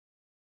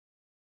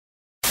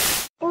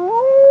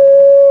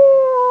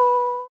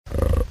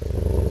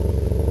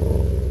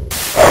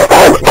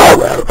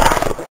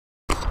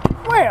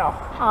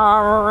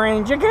I'm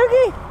Ranger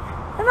Kooky,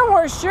 and I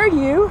want to show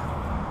you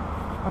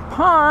a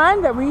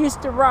pond that we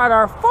used to ride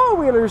our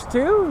four-wheelers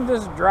to and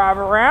just drive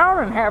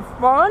around and have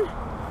fun.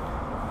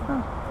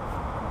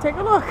 Take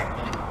a look.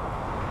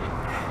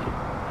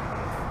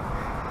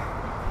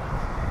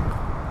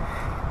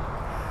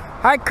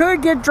 I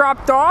could get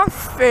dropped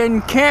off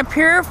and camp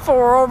here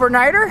for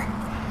overnighter.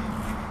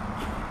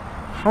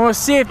 I want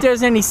to see if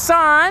there's any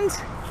signs.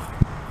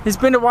 It's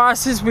been a while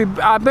since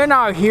I've been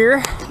out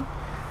here.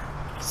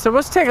 So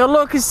let's take a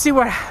look and see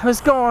what's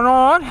going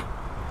on.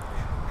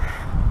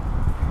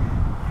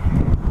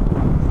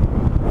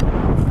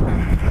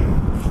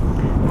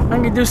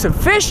 I'm gonna do some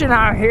fishing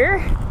out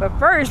here, but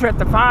first we have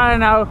to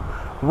find out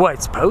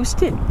what's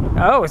posted.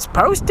 Oh, it's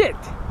posted.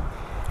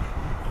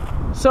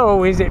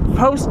 So is it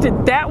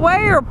posted that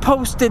way or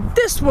posted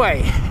this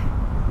way?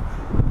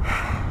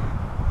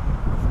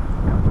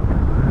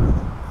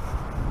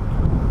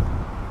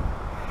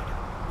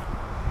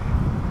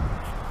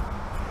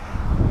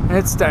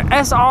 It's the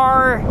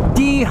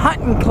SRD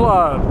Hunting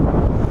Club.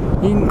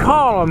 You can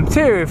call them too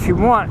if you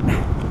want.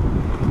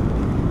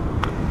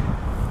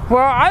 Well,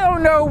 I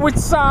don't know which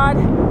side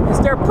is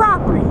their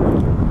property.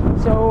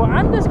 So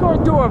I'm just going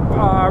to do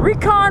a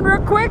recon real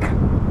quick,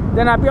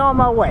 then I'll be on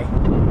my way.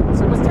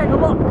 So let's take a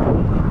look.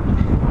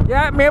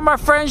 Yeah, me and my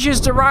friends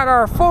used to ride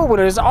our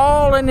four-wheelers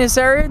all in this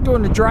area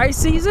during the dry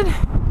season.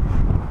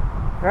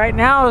 Right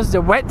now is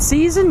the wet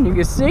season, you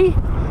can see.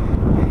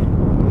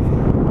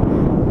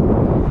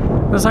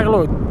 Looks like a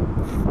little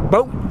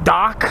boat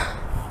dock.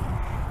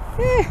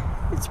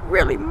 It's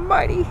really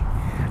muddy.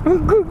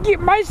 I'm gonna get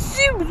my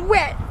shoes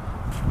wet.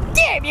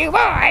 Damn you,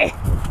 boy!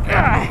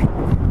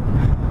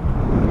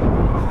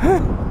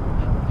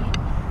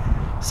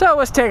 So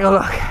let's take a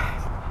look.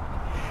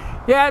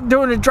 Yeah,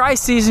 during the dry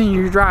season,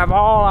 you drive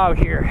all out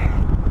here.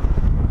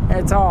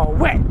 It's all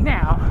wet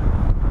now.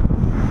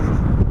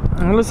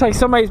 And it looks like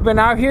somebody's been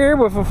out here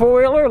with a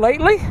four-wheeler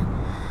lately.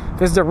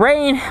 Because the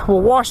rain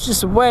will wash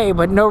this away,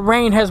 but no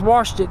rain has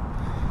washed it.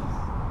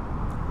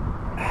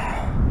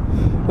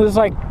 It was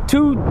like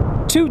two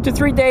to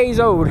 3 days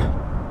old.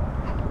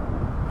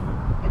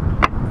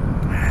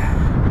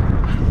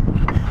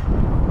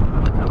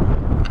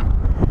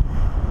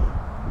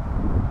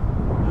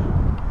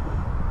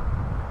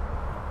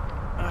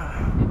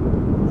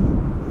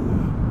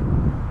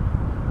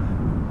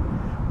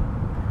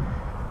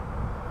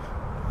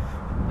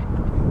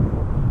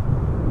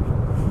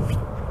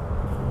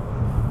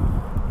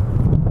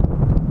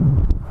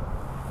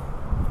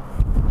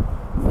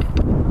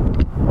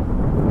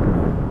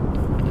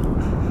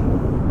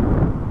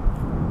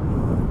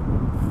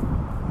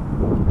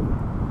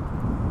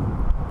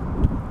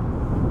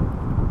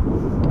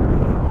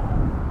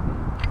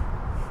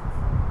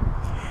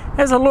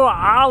 There's a little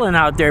island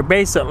out there,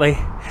 basically.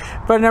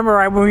 But I remember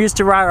when we used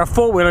to ride our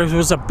four-wheelers, it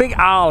was a big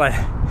island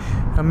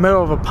in the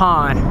middle of a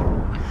pond.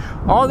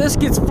 All this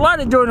gets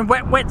flooded during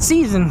the wet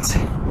seasons.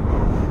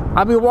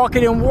 I'll be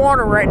walking in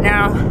water right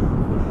now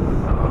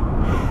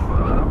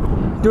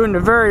during the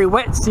very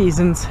wet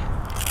seasons.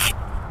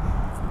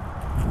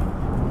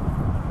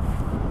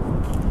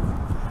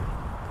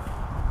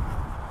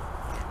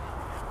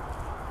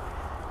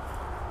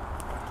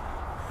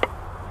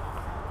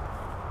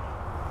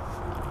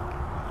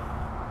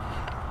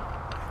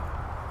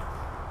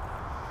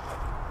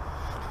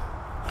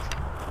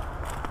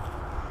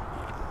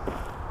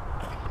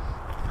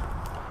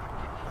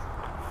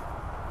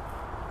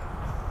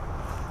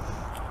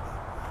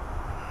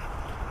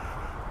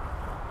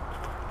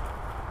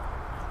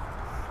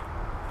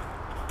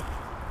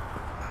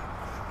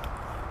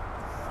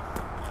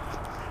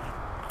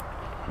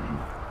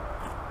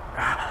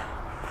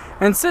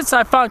 And since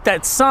I found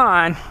that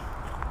sign,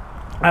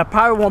 I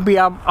probably won't be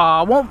out.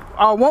 I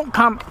won't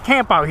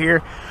camp out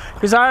here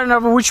because I don't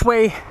know which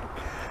way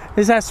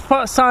is that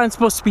sign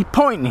supposed to be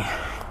pointing.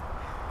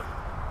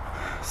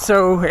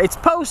 So it's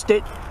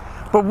posted,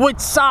 but which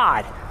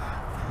side?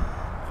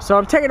 So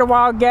I'm taking a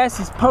wild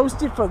guess. It's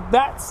posted for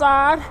that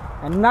side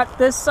and not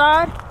this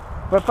side.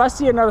 But if I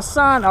see another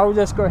sign, I'll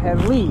just go ahead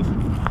and leave.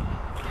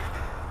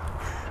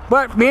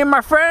 But me and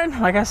my friend,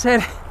 like I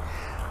said,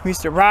 we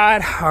used to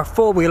ride our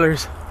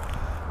four-wheelers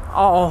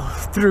all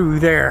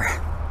through there.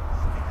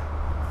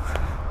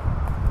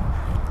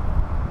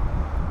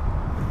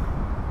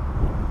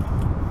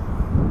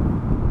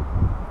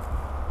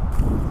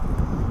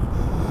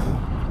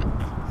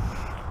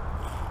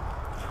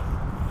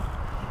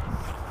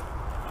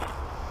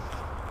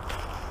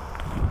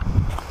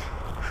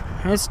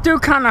 And it's still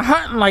kind of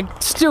hunting,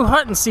 like still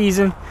hunting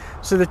season,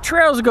 so the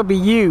trails are gonna be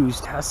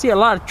used. I see a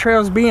lot of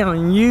trails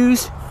being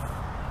used.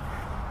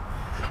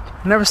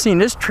 Never seen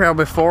this trail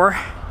before.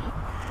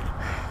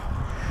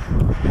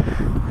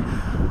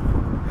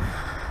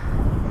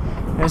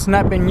 It's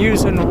not been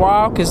used in a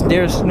while because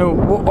there's no,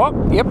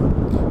 oh, yep,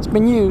 it's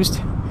been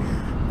used.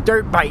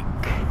 Dirt bike.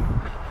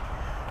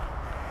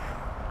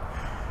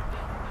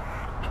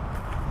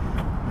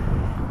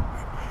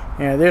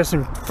 Yeah, there's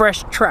some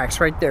fresh tracks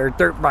right there,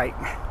 dirt bike.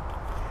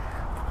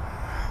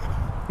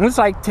 Looks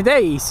like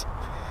today's.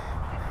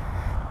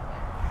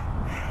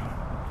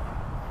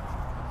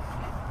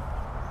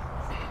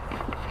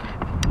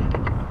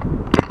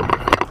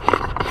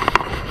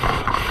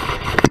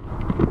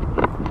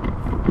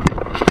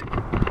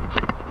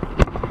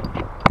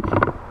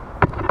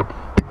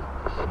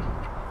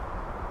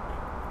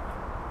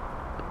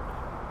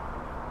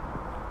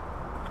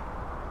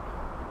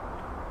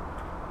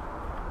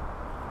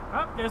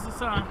 Oh, there's the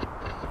sun.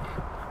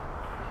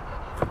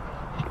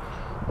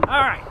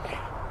 Alright.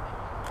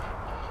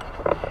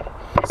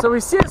 So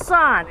we see a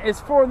sign. It's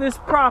for this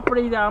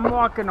property that I'm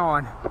walking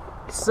on.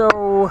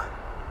 So,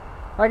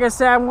 like I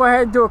said, I'm going to go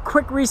ahead and do a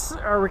quick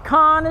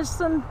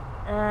reconnaissance,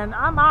 and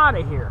I'm out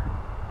of here.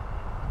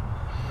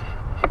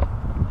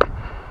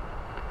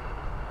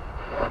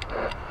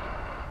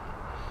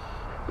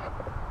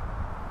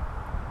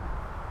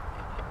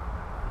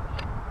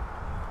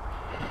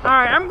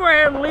 Alright, I'm going to go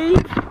ahead and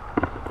leave.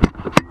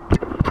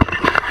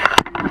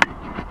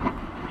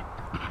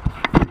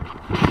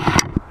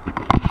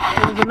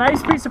 It's a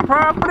nice piece of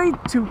property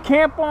to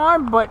camp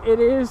on, but it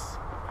is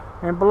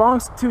and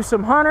belongs to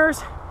some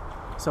hunters.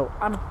 So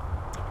I'm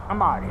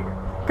out of here.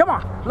 Come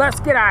on, let's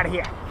get out of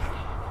here.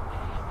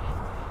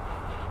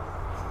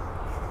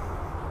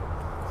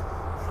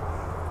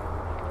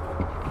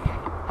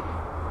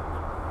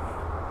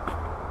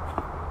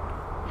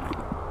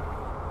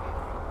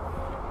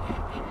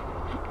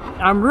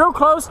 I'm real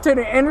close to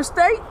the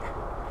interstate,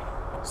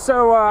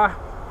 so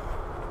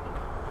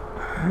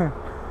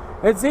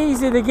it's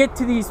easy to get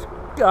to these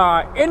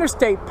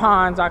interstate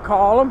ponds, I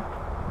call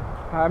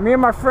them. Me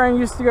and my friend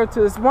used to go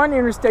to this one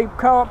interstate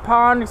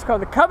pond. It's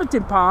called the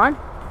Covington Pond,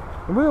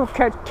 and we will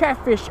catch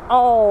catfish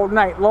all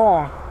night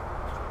long.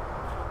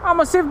 I'm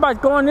gonna see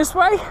about going this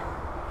way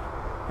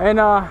and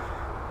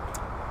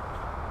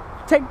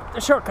take the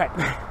shortcut.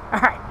 All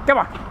right, come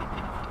on.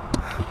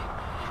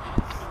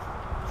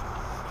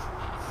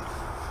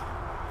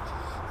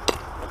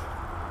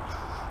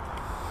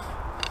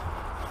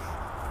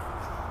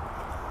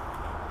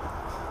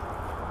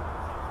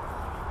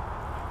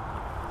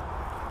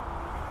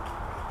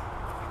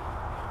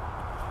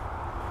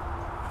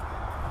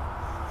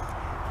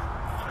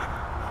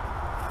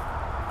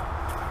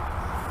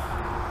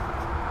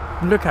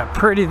 Look how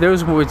pretty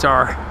those woods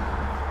are.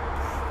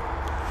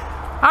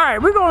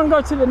 Alright, we're going to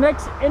go to the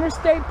next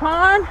interstate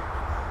pond.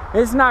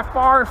 It's not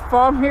far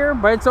from here,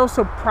 but it's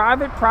also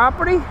private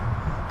property.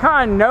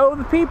 Kind of know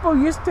the people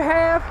used to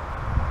have.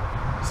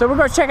 So we're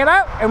going to check it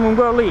out and we're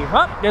going to leave.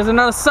 Oh, there's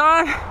another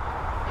sign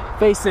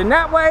facing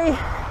that way.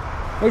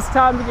 It's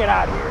time to get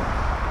out of here.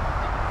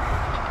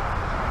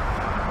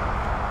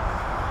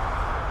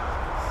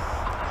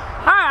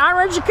 Hi, I'm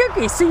Ranger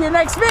Kooky. See you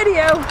next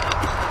video.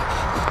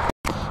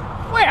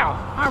 Well,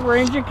 I'm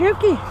Ranger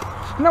Kooky,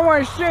 and I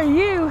want to show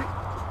you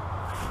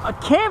a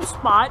camp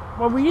spot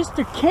where we used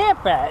to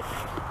camp at.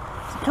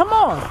 So come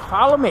on,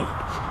 follow me.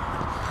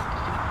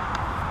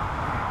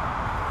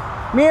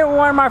 Me and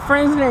one of my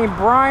friends named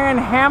Brian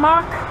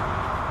Hammock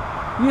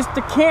used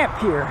to camp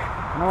here,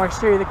 and I want to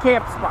show you the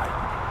camp spot.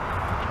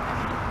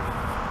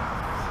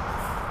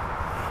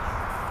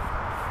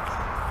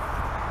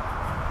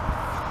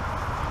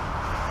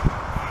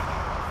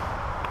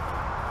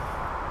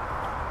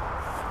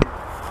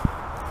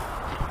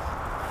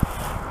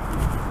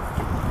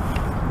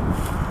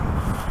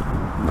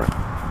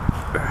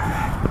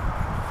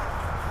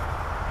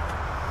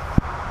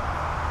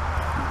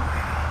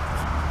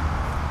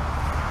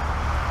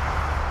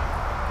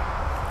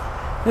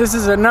 This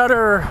is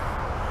another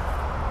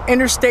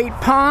interstate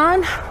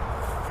pond.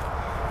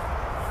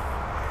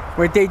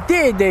 What they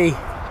did, they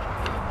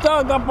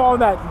dug up all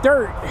that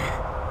dirt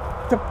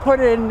to put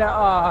in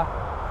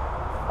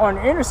on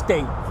the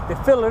interstate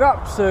to fill it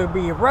up so it'd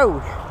be a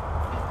road.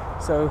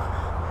 So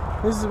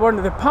this is one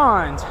of the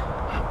ponds.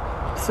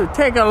 So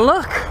take a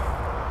look.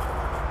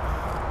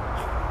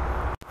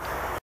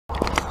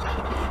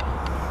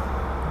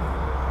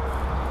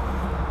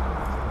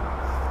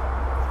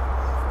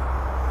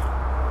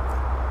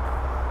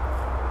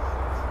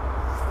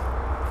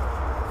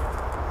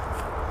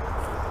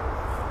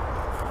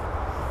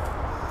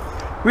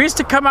 We used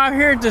to come out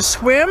here to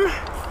swim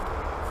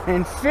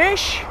and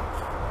fish.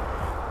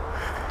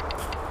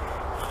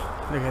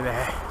 Look at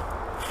that.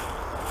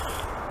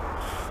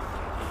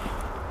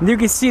 And you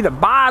can see the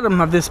bottom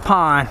of this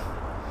pond.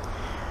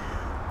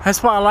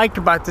 That's what I like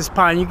about this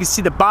pond. You can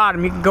see the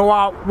bottom. You can go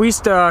out. We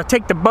used to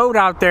take the boat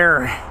out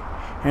there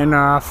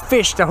and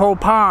fish the whole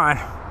pond.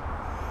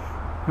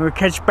 We would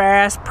catch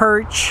bass,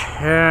 perch,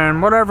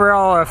 and whatever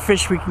all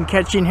fish we can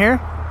catch in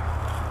here.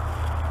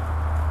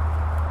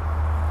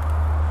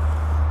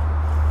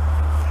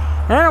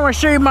 And I want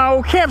to show you my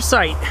old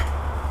campsite.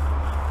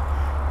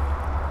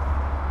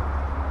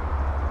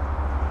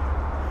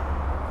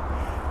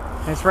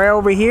 It's right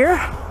over here.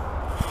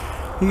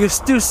 You can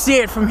still see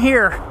it from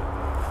here.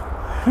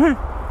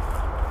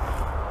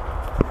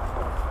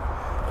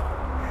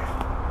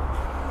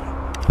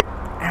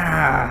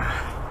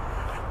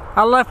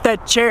 I left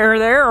that chair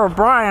there, or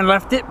Brian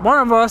left it. One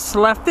of us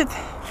left it.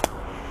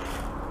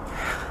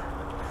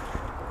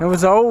 It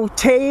was an old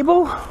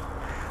table.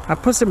 I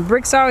put some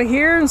bricks out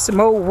here and some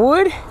old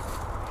wood.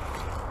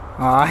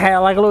 I had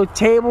like a little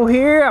table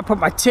here. I put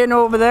my tent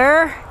over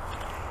there.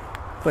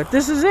 But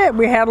this is it.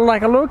 We had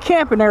like a little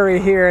camping area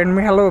here, and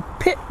we had a little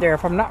pit there,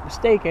 if I'm not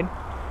mistaken.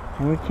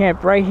 And we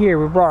camped right here.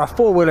 We brought our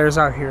four-wheelers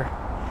out here.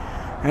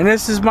 And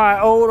this is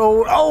my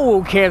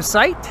old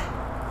campsite.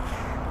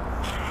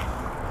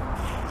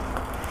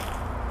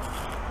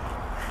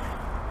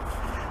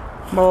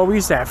 Well, we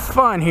used to have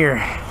fun here.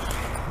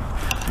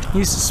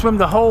 Used to swim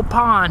the whole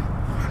pond,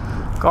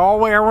 go all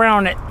the way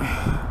around it.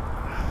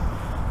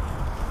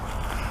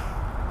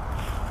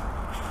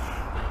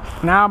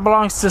 Now it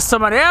belongs to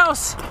somebody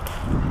else,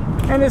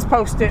 and it's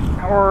posted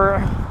or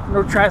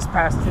no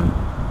trespassing.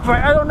 But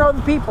I don't know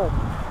the people,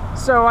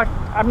 so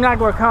I'm not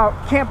going to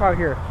camp out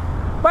here.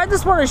 But I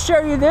just want to show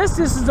you this.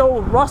 This is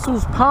old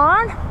Russell's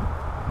Pond.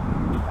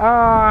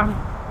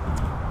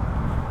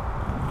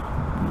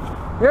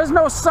 There's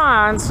no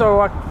sign,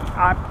 so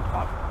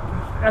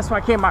that's why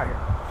I came out here.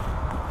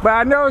 But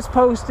I know it's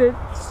posted,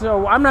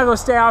 so I'm not going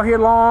to stay out here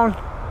long.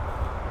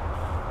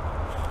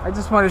 I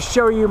just want to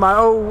show you my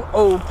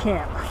old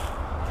camp.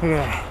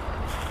 Yeah.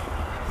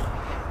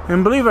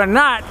 And believe it or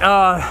not,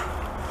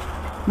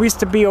 we used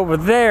to be over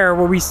there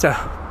where we used to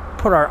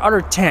put our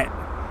other tent.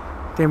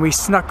 Then we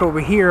snuck over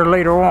here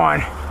later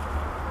on.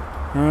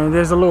 And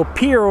there's a little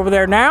pier over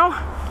there now.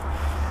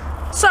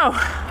 So,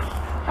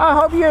 I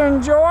hope you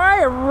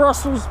enjoy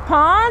Russell's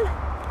Pond.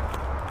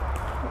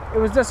 It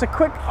was just a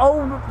quick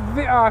old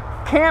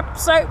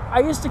campsite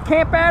I used to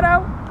camp at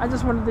out. I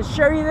just wanted to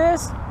show you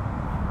this.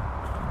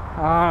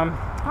 I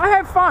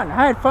had fun.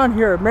 I had fun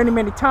here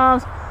many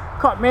times.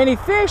 Caught many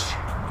fish.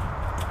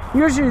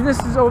 Usually this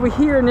is over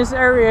here in this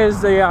area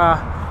is the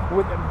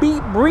with the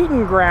beet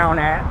breeding ground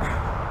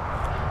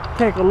at.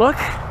 Take a look.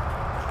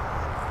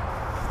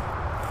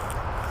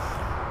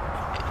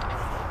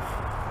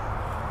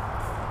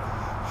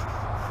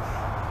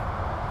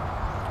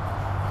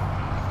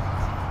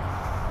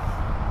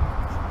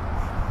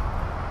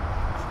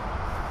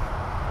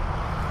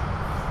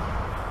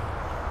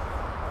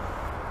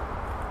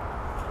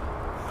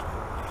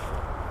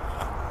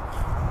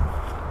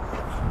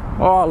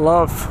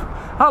 Oh,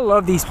 I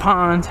love these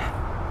ponds.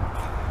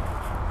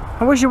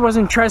 I wish it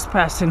wasn't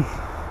trespassing.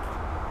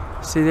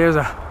 See, there's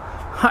a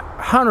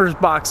hunter's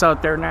box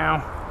out there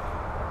now.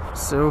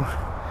 So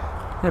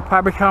they'll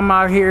probably come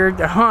out here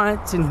to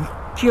hunt and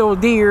kill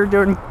deer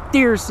during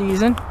deer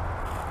season.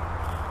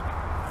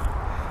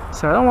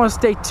 So I don't want to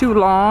stay too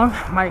long.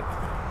 Might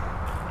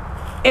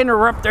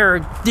interrupt their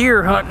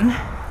deer hunting.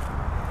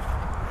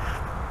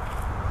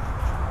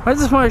 I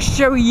just want to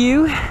show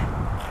you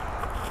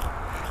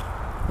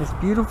this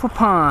beautiful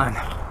pond.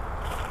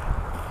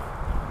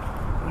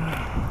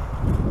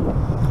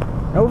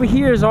 Over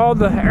here is all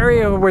the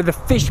area where the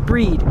fish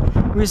breed.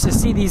 We used to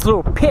see these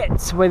little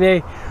pits where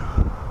they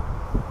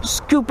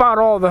scoop out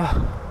all the...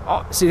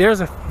 see, there's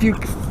a few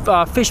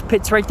fish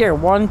pits right there.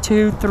 1,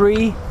 2,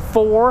 3,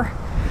 4.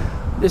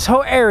 This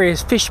whole area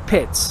is fish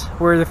pits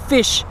where the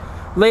fish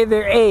lay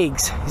their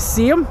eggs. You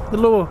see them? The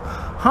little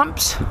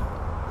humps.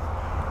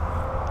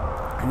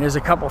 And there's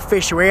a couple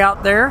fish way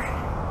out there.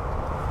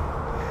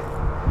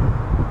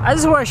 I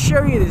just want to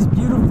show you this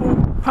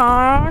beautiful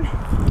pond.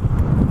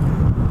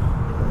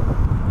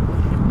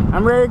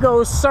 I'm ready to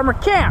go summer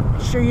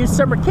camp. Show you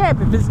summer camp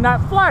if it's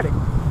not flooding.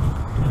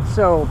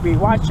 So be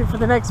watching for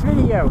the next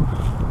video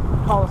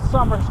called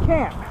Summer's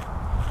Camp.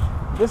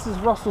 This is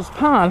Russell's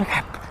Pond. Look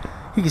at,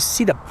 you can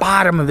see the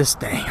bottom of this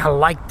thing. I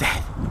like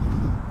that.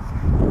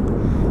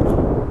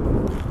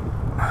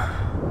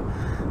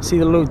 See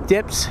the little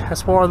dips?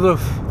 That's where the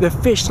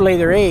fish lay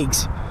their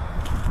eggs.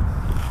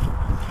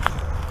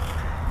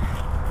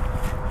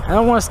 I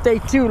don't want to stay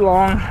too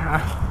long.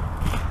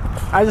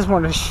 I just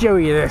want to show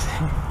you this.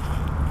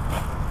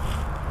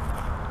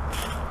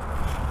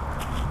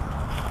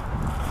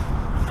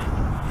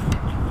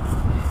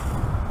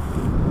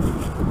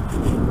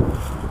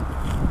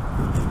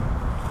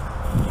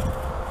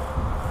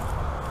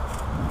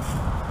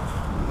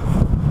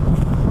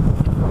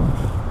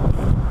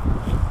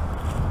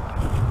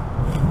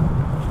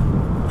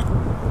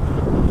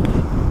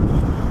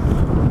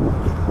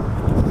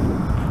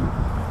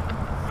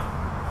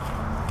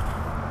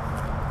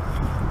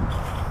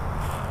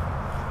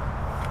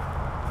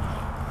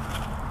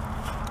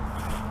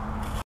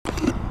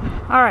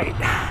 Alright,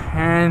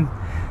 and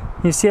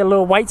you see a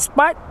little white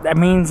spot? That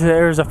means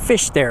there's a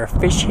fish there. A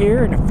fish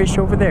here and a fish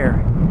over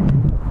there.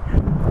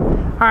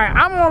 Alright,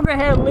 I'm gonna go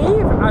ahead and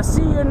leave. I'll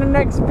see you in the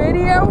next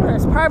video.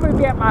 It's probably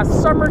be at my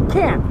summer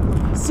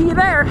camp. See you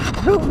there.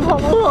 Who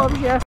loves you?